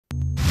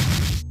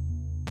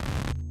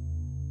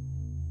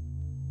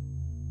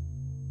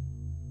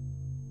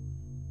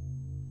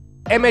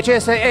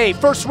MHSAA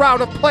first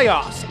round of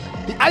playoffs.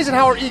 The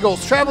Eisenhower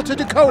Eagles travel to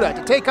Dakota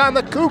to take on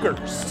the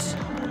Cougars.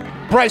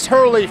 Bryce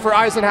Hurley for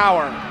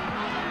Eisenhower,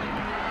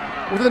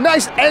 with a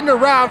nice end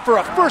around for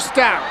a first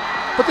down,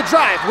 but the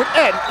drive would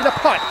end in a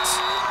punt.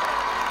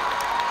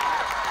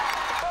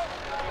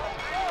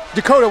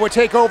 Dakota would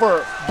take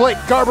over. Blake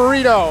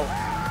Garbarino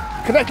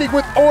connecting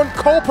with Owen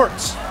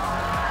Colpert.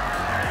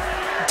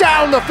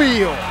 Down the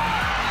field.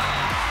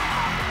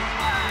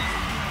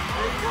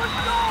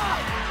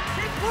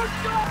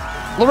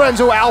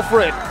 Lorenzo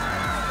Alfred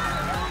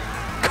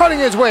cutting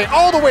his way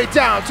all the way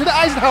down to the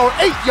Eisenhower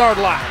 8-yard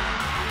line.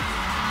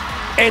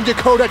 And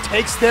Dakota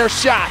takes their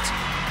shot.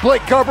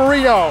 Blake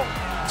Garbarino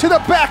to the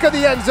back of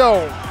the end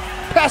zone.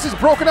 Pass is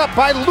broken up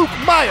by Luke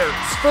Myers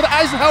for the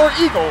Eisenhower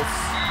Eagles.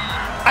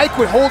 Ike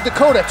would hold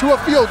Dakota to a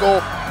field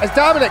goal as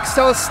Dominic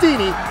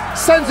Celestini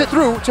sends it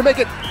through to make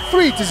it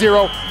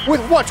 3-0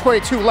 with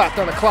 1:22 left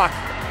on the clock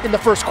in the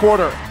first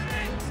quarter.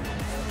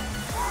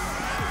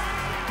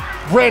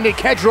 Brandon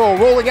Kedrow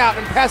rolling out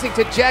and passing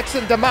to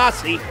Jackson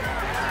Damasi.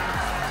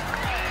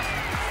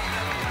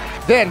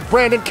 Then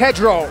Brandon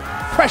Kedrow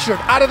pressured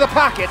out of the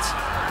pocket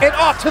and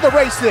off to the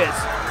races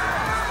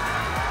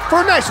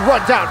for a nice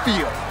run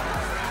downfield.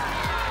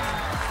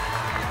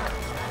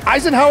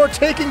 Eisenhower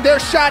taking their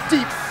shot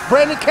deep.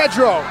 Brandon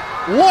Kedrow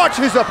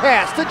launches a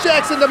pass to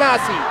Jackson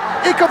Damasi.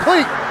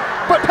 Incomplete,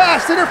 but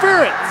pass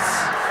interference.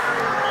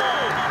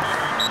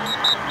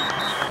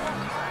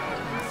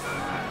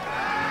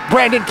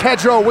 Brandon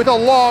Kedrow with a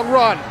long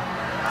run.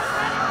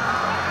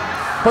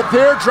 But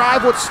their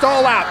drive would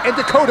stall out and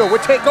Dakota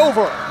would take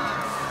over.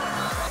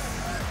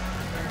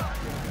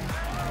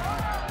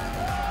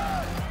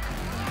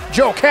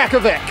 Joe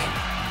Kakovic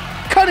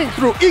cutting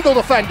through Eagle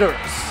defenders.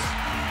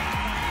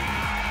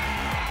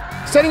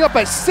 Setting up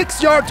a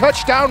 6-yard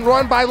touchdown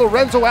run by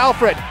Lorenzo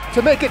Alfred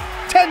to make it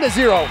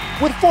 10-0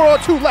 with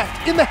 4:02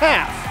 left in the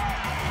half.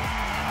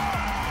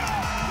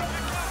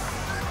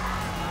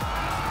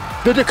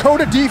 The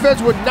Dakota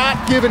defense would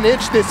not give an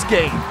inch this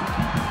game.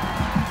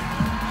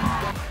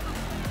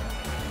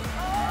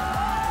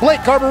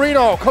 Blake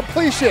Garbarino,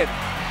 completion.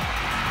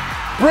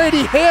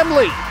 Brady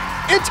Hamley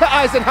into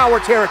Eisenhower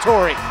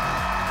territory.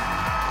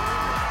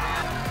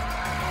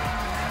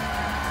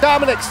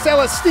 Dominic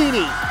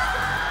Celestini,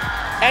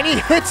 and he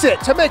hits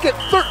it to make it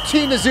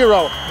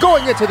 13-0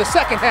 going into the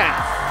second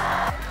half.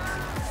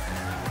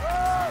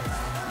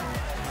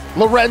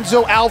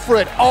 Lorenzo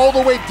Alfred all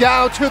the way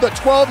down to the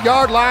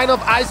 12-yard line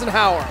of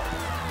Eisenhower.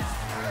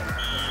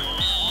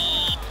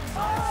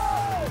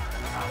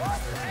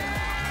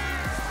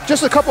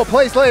 Just a couple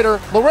plays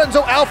later,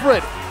 Lorenzo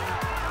Alfred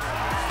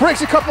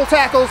breaks a couple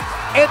tackles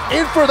and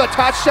in for the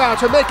touchdown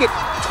to make it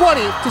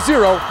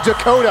 20-0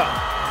 Dakota.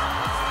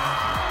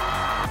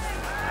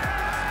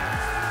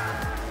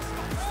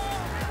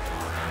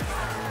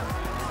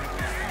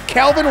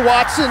 Calvin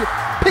Watson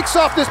picks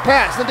off this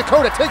pass and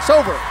Dakota takes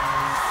over.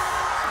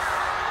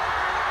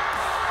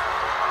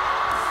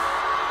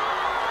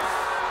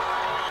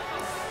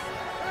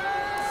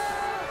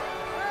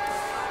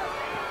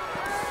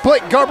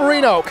 Blake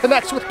Garbarino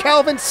connects with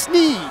Calvin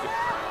Sneed.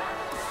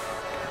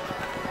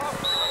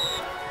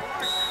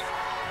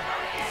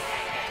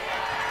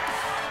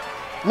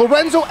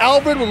 Lorenzo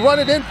Alfred will run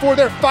it in for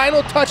their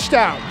final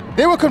touchdown.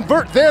 They will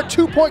convert their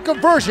 2-point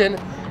conversion.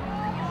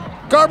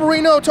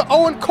 Garbarino to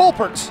Owen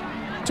Colpert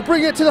to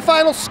bring it to the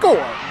final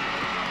score.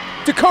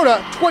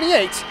 Dakota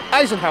 28,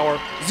 Eisenhower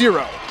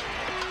 0.